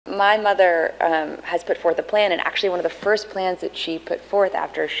my mother has put forth a plan, and actually one of the first plans that she put forth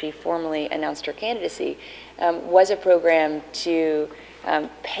after she formally announced her candidacy was a program to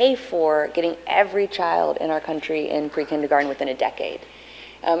pay for getting every child in our country in pre-kindergarten within a decade.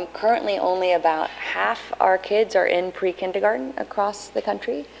 Currently, only about half our kids are in pre-kindergarten across the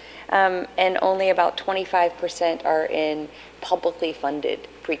country, and only about 25% are in publicly funded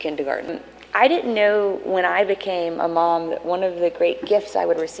pre-kindergarten. I didn't know when I became a mom that one of the great gifts I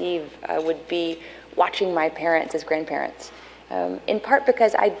would receive would be watching my parents as grandparents, in part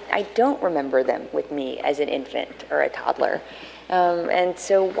because I don't remember them with me as an infant or a toddler. And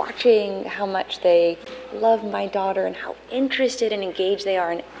so watching how much they love my daughter and how interested and engaged they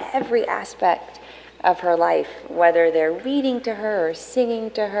are in every aspect of her life, whether they're reading to her or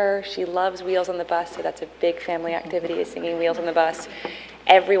singing to her. She loves Wheels on the Bus, so that's a big family activity, is singing Wheels on the Bus.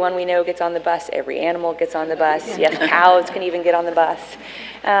 Everyone we know gets on the bus. Every animal gets on the bus. Yes, cows can even get on the bus.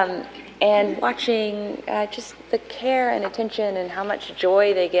 And watching just the care and attention and how much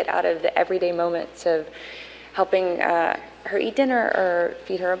joy they get out of the everyday moments of helping her eat dinner or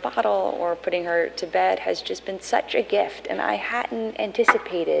feed her a bottle or putting her to bed has just been such a gift. And I hadn't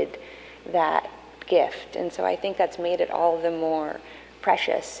anticipated that gift. And so I think that's made it all the more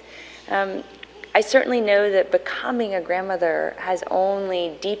precious. I certainly know that becoming a grandmother has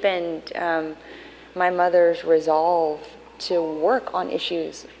only deepened my mother's resolve to work on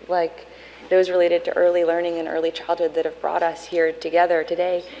issues like those related to early learning and early childhood that have brought us here together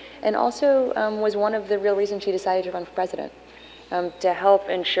today, and also was one of the real reasons she decided to run for president, to help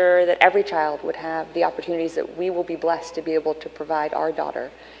ensure that every child would have the opportunities that we will be blessed to be able to provide our daughter,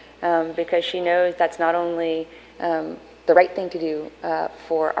 because she knows that's not only the right thing to do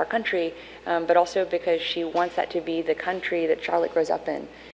for our country, but also because she wants that to be the country that Charlotte grows up in.